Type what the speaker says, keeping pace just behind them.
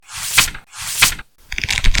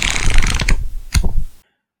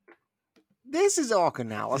This is Arc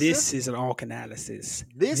Analysis. This is an arc analysis.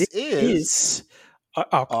 This is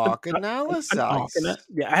Arc an Analysis.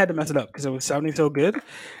 Yeah, I had to mess it up because it was sounding so good,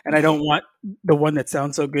 and I don't want the one that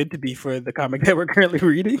sounds so good to be for the comic that we're currently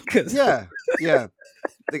reading. Cause Yeah.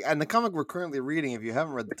 And the comic we're currently reading, if you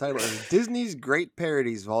haven't read the title, is Disney's Great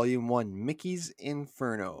Parodies, Volume 1, Mickey's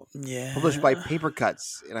Inferno. Yeah, Published by Paper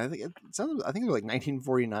Cuts. And I think it was like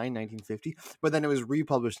 1949, 1950. But then it was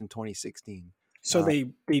republished in 2016. So they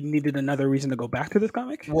needed another reason to go back to this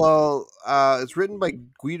comic? Well, it's written by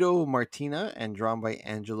Guido Martina and drawn by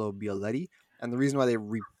Angelo Bioletti. And the reason why they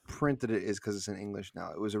reprinted it is because it's in English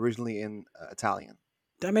now. It was originally in Italian.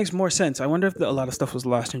 That makes more sense. I wonder if a lot of stuff was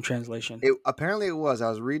lost in translation. Apparently it was. I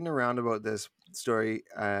was reading around about this story,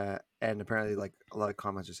 and apparently like a lot of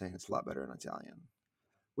comments are saying it's a lot better in Italian.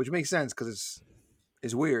 Which makes sense because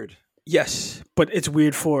it's weird. Yes, but it's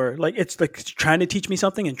weird for it's like trying to teach me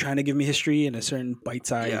something and trying to give me history in a certain bite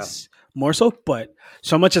size morsel, but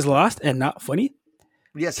so much is lost and not funny.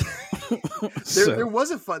 Yes, there was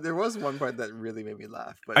one part that really made me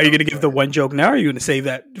laugh. But are you going to give the one joke now, or are you going to save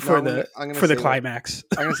that for the climax?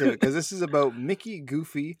 I'm going to save it because this is about Mickey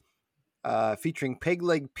Goofy, featuring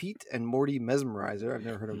Pegleg Pete and Morty Mesmerizer. I've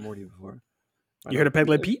never heard of Morty before. You heard of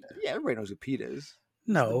Pegleg Pete? Yeah, everybody knows who Pete is.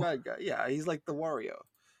 No, he's the bad guy. Yeah, he's like the Wario.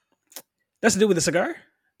 That's to do with the cigar?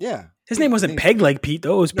 Yeah. His name wasn't Pegleg Pete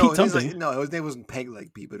though. It was Pete something. His name wasn't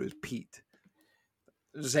Pegleg Pete, but it was Pete.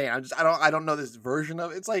 I'm just saying. I don't know this version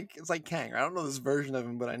of it's like Kang. I don't know this version of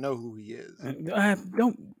him, but I know who he is.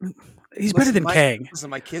 He's better than Kang. Listen,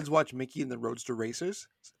 my kids watch Mickey and the Roadster Racers,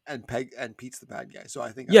 and Pete's the bad guy. So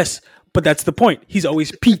I think but that's the point. He's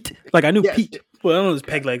always Pete. Like I knew Pete. Well, I don't know this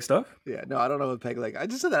Pegleg stuff. Yeah, no, I don't know Pegleg. I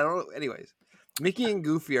just said that. I don't know. Anyways. Mickey and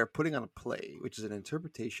Goofy are putting on a play, which is an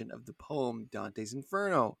interpretation of the poem Dante's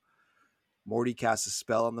Inferno. Morty casts a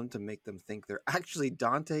spell on them to make them think they're actually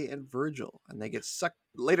Dante and Virgil, and they get sucked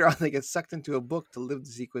into a book to live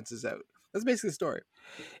the sequences out. That's basically the story.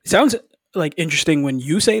 It sounds like interesting when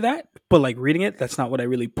you say that, but like reading it, that's not what I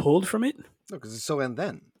really pulled from it. No, because it's so and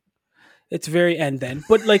then. It's very and then,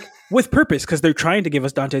 but like with purpose, because they're trying to give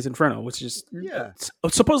us Dante's Inferno, which is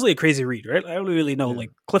supposedly a crazy read, right? I don't really know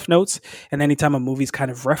like Cliff Notes, and anytime a movie's kind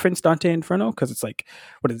of referenced Dante Inferno, because it's like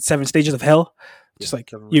 7 stages of hell, just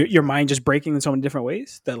like your mind just breaking in so many different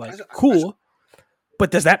ways. That like cool, but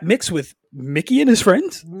does that mix with Mickey and his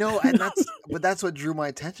friends? No, and that's what drew my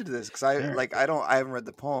attention to this because I haven't read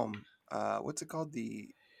the poem. What's it called?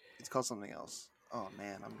 It's called something else. Oh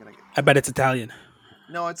man, I bet it's Italian.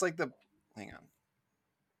 No, it's like the. Hang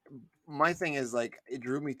on. My thing is like it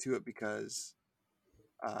drew me to it because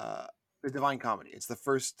the Divine Comedy. It's the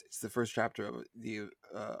first chapter of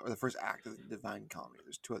or the first act of the Divine Comedy.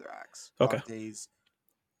 There's 2 other acts. Okay. Dante's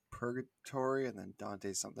Purgatory and then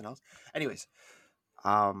Dante's something else. Anyways,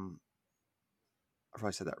 I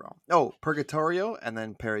probably said that wrong. Oh, Purgatorio and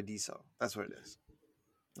then Paradiso. That's what it is.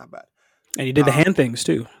 Not bad. And you did the hand things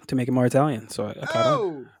too to make it more Italian. So I caught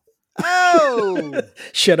on. Oh!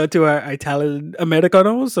 Shout out to our Italian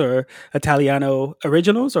Americanos or Italiano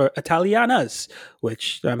originals or Italianas,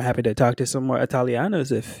 which I'm happy to talk to some more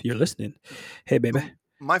Italianos if you're listening. Hey, baby.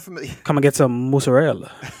 Come and get some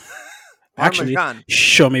mozzarella. Actually,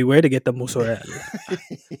 show me where to get the mozzarella.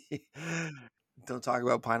 Don't talk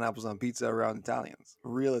about pineapples on pizza around Italians.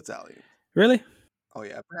 Real Italians. Really? Oh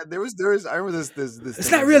yeah, there was. I remember this.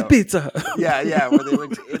 It's not real pizza. Yeah, where they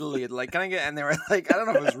went to Italy and like, can I get? And they were like, I don't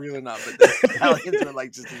know if it was real or not, but the Italians were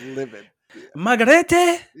like just livid.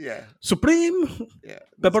 Margarete. Yeah. Supreme. Yeah.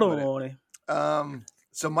 Pepperoni.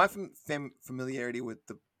 So my familiarity with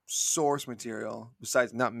the source material,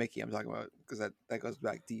 besides not Mickey, I'm talking about because that goes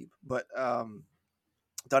back deep. But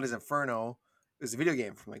Dante's Inferno is a video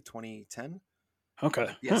game from like 2010.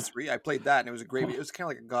 Okay. PS3. I played that and it was a great. It was kind of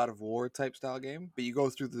like a God of War type style game, but you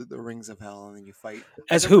go through the rings of hell and then you fight.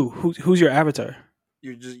 As who's your avatar?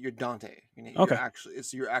 You're Dante. Okay.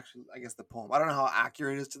 You're actually I guess the poem. I don't know how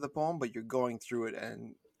accurate it is to the poem, but you're going through it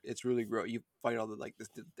and it's really gross. You fight all the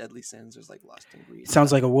deadly sins. There's like lust and greed.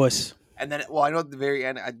 Sounds like a wuss. And then, I know at the very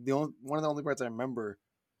end, one of the only parts I remember,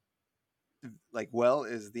 like,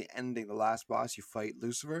 is the ending. The last boss, you fight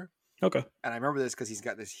Lucifer. Okay. And I remember this because he's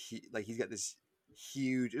got this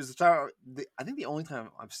huge. It was I think the only time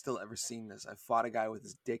I've still ever seen this. I fought a guy with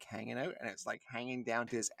his dick hanging out, and it's like hanging down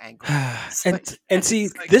to his ankle.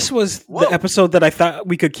 This was the episode that I thought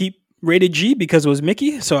we could keep rated G because it was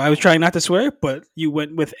Mickey. So I was trying not to swear, but you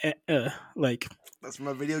went with like. That's from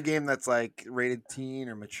a video game that's like rated teen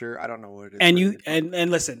or mature. I don't know what it is. And you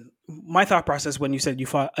and listen, my thought process when you said you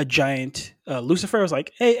fought a giant Lucifer, I was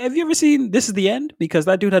like, hey, have you ever seen This Is the End? Because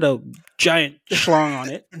that dude had a giant schlong on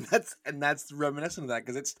it. and that's reminiscent of that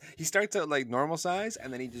because he starts out like normal size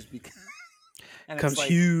and then he just becomes and Becomes it's like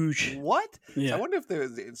huge. What? Yeah. So I wonder if they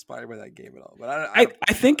was inspired by that game at all. But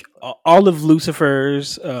I think all of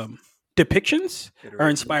Lucifer's depictions are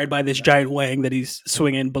inspired by this giant wang that he's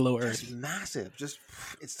swinging below Earth. It's massive. Just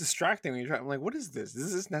it's distracting when you're trying. I'm like, what is this?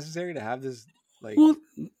 Is this necessary to have this? Like, well,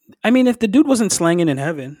 I mean, if the dude wasn't slanging in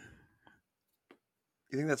heaven,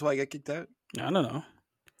 you think that's why he got kicked out? I don't know.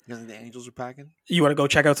 You think the angels are packing? You want to go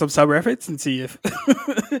check out some subreddits and see if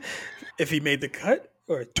if he made the cut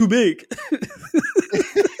or too big.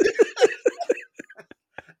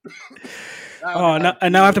 Now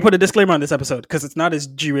I have to put a disclaimer on this episode because it's not as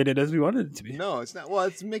G-rated as we wanted it to be. No, it's not. Well,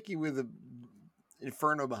 it's Mickey with a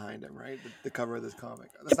Inferno behind him, right? The cover of this comic.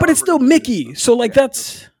 But it's still Mickey. So, like,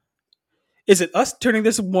 that's... Is it us turning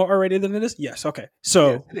this more R-rated than it is? Yes, okay.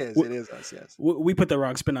 So... Yes, it is us, yes. We put the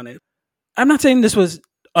wrong spin on it. I'm not saying this was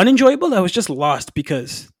unenjoyable. I was just lost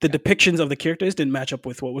because the depictions of the characters didn't match up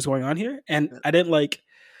with what was going on here. And I didn't like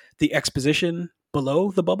the exposition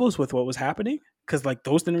below the bubbles with what was happening because, like,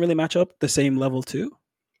 those didn't really match up the same level, too.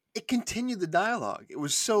 It continued the dialogue. It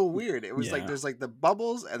was so weird. It was like there's like the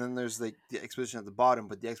bubbles, and then there's like the exposition at the bottom.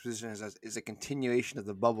 But the exposition is a continuation of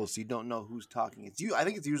the bubbles, so you don't know who's talking. It's you. I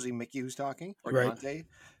think it's usually Mickey who's talking or Dante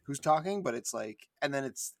who's talking. But it's like, and then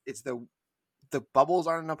it's the bubbles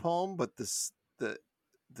aren't in a poem, but the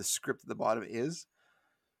script at the bottom is.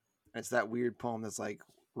 And it's that weird poem that's like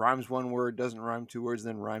rhymes one word, doesn't rhyme two words,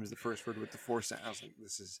 then rhymes the first word with the fourth sentence. I was like,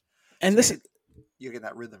 this is, and this you get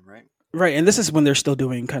that rhythm, right? Right, and this is when they're still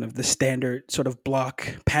doing kind of the standard sort of block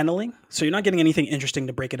paneling. So you're not getting anything interesting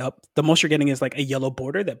to break it up. The most you're getting is like a yellow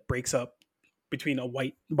border that breaks up between a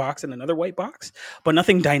white box and another white box, but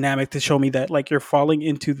nothing dynamic to show me that like you're falling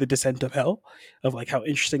into the descent of hell of like how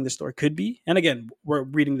interesting the story could be. And again, we're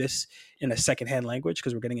reading this in a secondhand language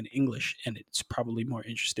because we're getting in English and it's probably more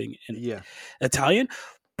interesting in Italian.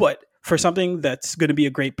 But for something that's going to be a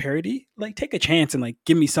great parody, like take a chance and like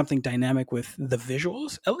give me something dynamic with the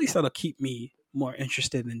visuals. At least that'll keep me more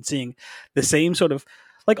interested in seeing the same sort of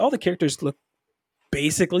like all the characters look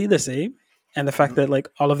basically the same. And the fact that like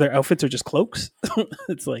all of their outfits are just cloaks.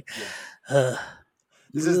 It's like,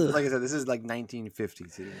 this is like I said, this is like 1950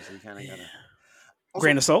 too. So you kind of gotta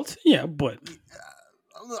grain of salt. Yeah. But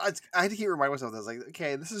I had to keep reminding myself that I was like,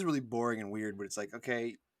 okay, this is really boring and weird, but it's like,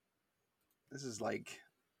 okay, this is like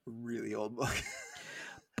really old book.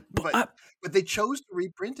 but they chose to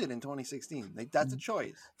reprint it in 2016. Like that's a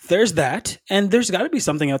choice. There's that, and there's got to be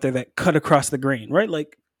something out there that cut across the grain, right?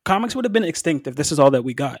 Like comics would have been extinct if this is all that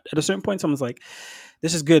we got. At a certain point, someone's like,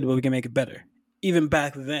 "This is good, but we can make it better." Even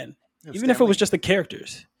back then, even if it was just the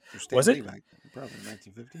characters, was it? Back then, probably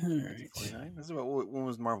 1950, 1949. This is when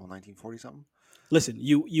was Marvel? 1940 something. Listen,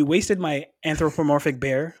 you wasted my anthropomorphic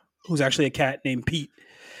bear, who's actually a cat named Pete,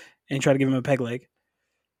 and tried to give him a peg leg.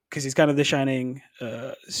 Because he's kind of the shining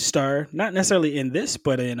star, not necessarily in this,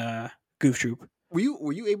 but in Goof Troop. Were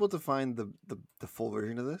you able to find the full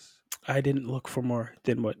version of this? I didn't look for more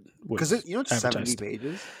than what was because it's 70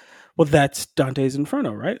 pages. Well, that's Dante's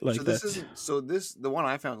Inferno, right? Like the one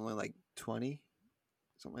I found only like 20,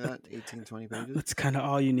 something like that, 18, 20 pages. That's kind of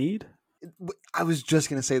all you need. I was just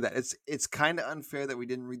gonna say that it's kind of unfair that we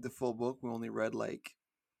didn't read the full book. We only read like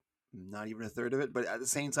not even a third of it, but at the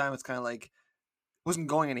same time, it's kind of like. Wasn't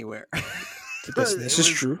going anywhere. This is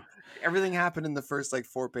true. Everything happened in the first like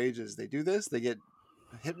 4 pages. They do this, they get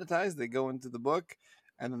hypnotized, they go into the book,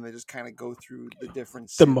 and then they just kind of go through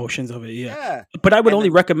the motions of it. Yeah. But I would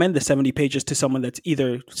only recommend the 70 pages to someone that's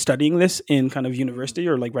either studying this in kind of university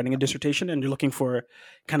or like writing a dissertation and you're looking for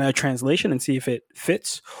kind of a translation and see if it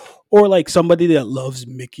fits, or like somebody that loves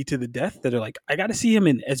Mickey to the death that are like, I got to see him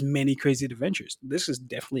in as many crazy adventures. This is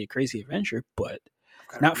definitely a crazy adventure, but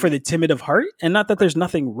not for the timid of heart, and not that there's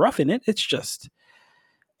nothing rough in it. It's just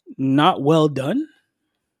not well done.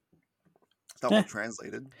 It's not well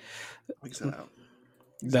translated.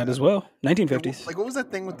 That as well. 1950s. Like, what was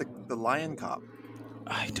that thing with the lion cop?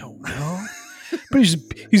 I don't know. But he's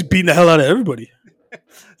beating the hell out of everybody.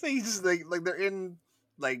 So he's just like they're in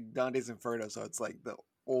like Dante's Inferno, so it's like the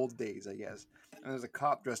old days, I guess. And there's a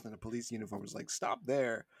cop dressed in a police uniform who's like, stop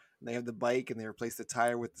there. And they have the bike and they replace the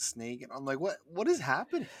tire with the snake. And I'm like, what is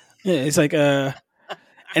happening? Yeah, it's like, and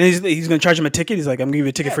he's going to charge him a ticket. He's like, I'm going to give you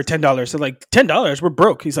a ticket for $10. So like, $10? We're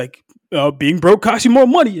broke. He's like, being broke costs you more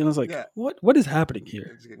money. And I was like, what is happening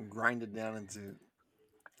here? It's getting grinded down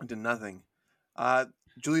into nothing.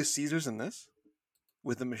 Julius Caesar's in this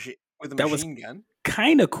with a machine gun.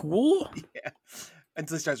 Kind of cool. Yeah.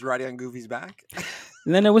 Until he starts riding on Goofy's back.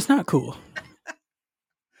 And then it was not cool.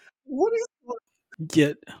 What is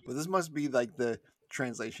Yet. But this must be like the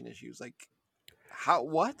translation issues. Like, how?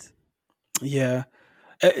 What? Yeah.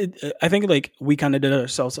 I think like we kind of did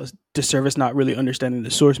ourselves a disservice not really understanding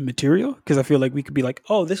the source material, because I feel like we could be like,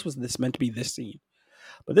 oh, this was this meant to be this scene,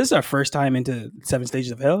 but this is our first time into Seven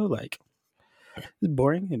Stages of Hell. Like, it's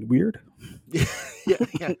boring and weird.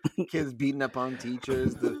 Yeah. Kids beating up on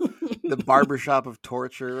teachers. The barbershop of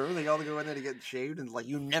torture. Remember they all go in there to get shaved and like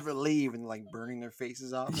you never leave and like burning their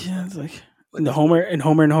faces off. Yeah, it's like the Homer and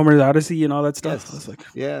Homer's Odyssey and all that stuff. Yes. It's like,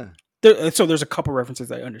 yeah. So there's a couple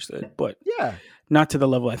references I understood, but yeah, not to the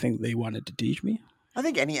level I think they wanted to teach me. I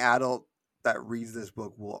think any adult that reads this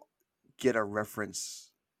book will get a reference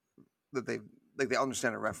that they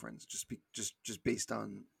understand a reference just based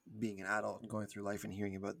on being an adult and going through life and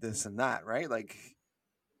hearing about this and that, right? Like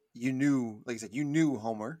you knew, like I said, you knew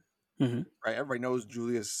Homer, mm-hmm. right? Everybody knows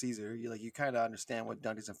Julius Caesar. You kind of understand what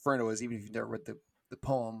Dante's Inferno is, even if you've never read the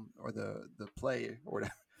poem or the play or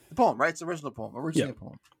whatever. The poem, right? It's the original poem, a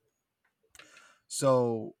poem.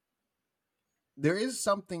 So there is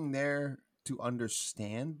something there to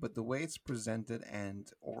understand, but the way it's presented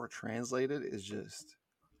or translated is just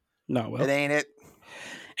not well. It ain't it.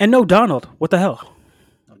 And no Donald. What the hell?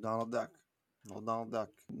 No Donald Duck. No Donald Duck.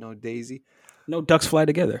 No Daisy. No ducks fly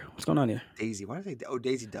together. What's going on here? Daisy. Why did they? Oh,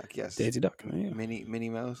 Daisy Duck. Yes. Daisy Duck. Yeah. Minnie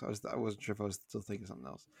Mouse. I wasn't sure if I was still thinking something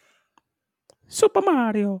else. Super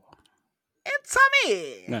Mario. It's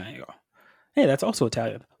me. There you go. Hey, that's also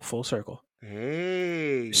Italian. Full circle.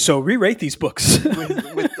 Hey. So re-rate these books with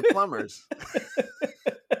the plumbers.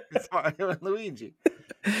 With Mario and Luigi.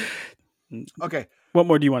 Okay. What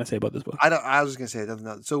more do you want to say about this book? I was just gonna say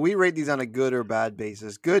nothing. So we rate these on a good or bad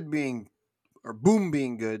basis. Good being, or boom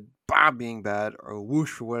being good, Bob being bad, or whoosh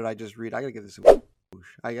for what did I just read? I gotta give this a whoosh.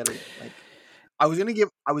 I gotta like. I was gonna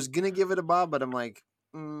give it a Bob, but I'm like,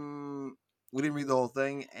 we didn't read the whole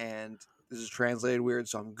thing, and this is translated weird,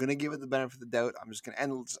 so I'm gonna give it the benefit of the doubt. I'm just gonna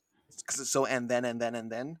end because it's so and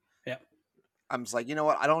then. Yeah. I'm just like, you know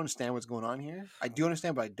what? I don't understand what's going on here. I do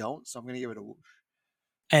understand, but I don't. So I'm gonna give it a whoosh.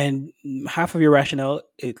 And half of your rationale,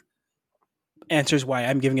 it answers why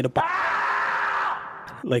I'm giving it a Bob.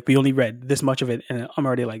 Like, we only read this much of it, and I'm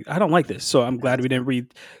already like, I don't like this. So I'm glad we didn't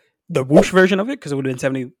read the whoosh version of it, because it would have been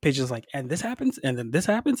 70 pages like, and this happens, and then this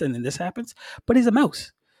happens, and then this happens. But he's a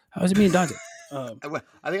mouse. How is it being Dante? I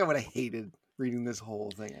think I would have hated reading this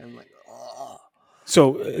whole thing. I'm like, oh.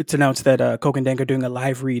 So it's announced that Coke and Dank are doing a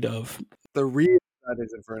live read of the real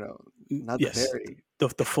Dante's Inferno, not the parody.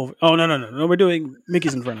 The full. Oh no! We're doing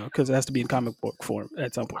Mickey's Inferno because it has to be in comic book form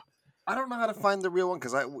at some point. I don't know how to find the real one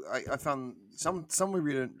because I found some we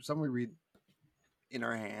read in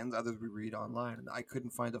our hands, others we read online, and I couldn't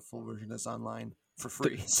find a full version that's online for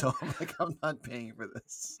free. So I'm like, I'm not paying for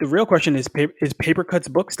this. The real question is Papercut's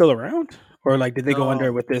book still around, or like did they go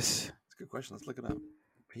under with this? That's a good question. Let's look it up.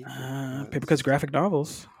 Papercut's graphic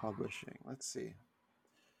novels publishing. Let's see.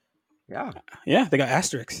 Yeah, they got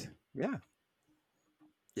asterisks.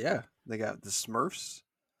 Yeah, they got the Smurfs.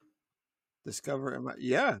 Discover.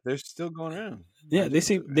 Yeah, they're still going around. Yeah, they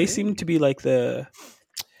seem to be like the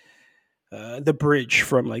bridge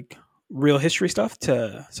from like real history stuff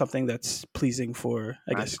to something that's pleasing for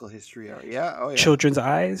magical history art. Children's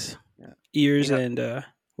eyes, ears, and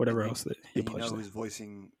whatever else that you know who's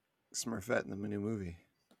voicing Smurfette in the new movie.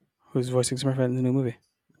 Who's voicing Smurfette in the new movie?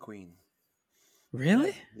 The Queen.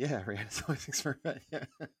 Really? Yeah, Rihanna's voicing Smurfette. Yeah.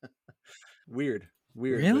 Weird.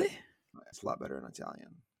 Really? It's a lot better in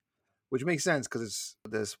Italian, which makes sense because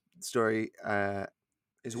this story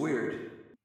is weird.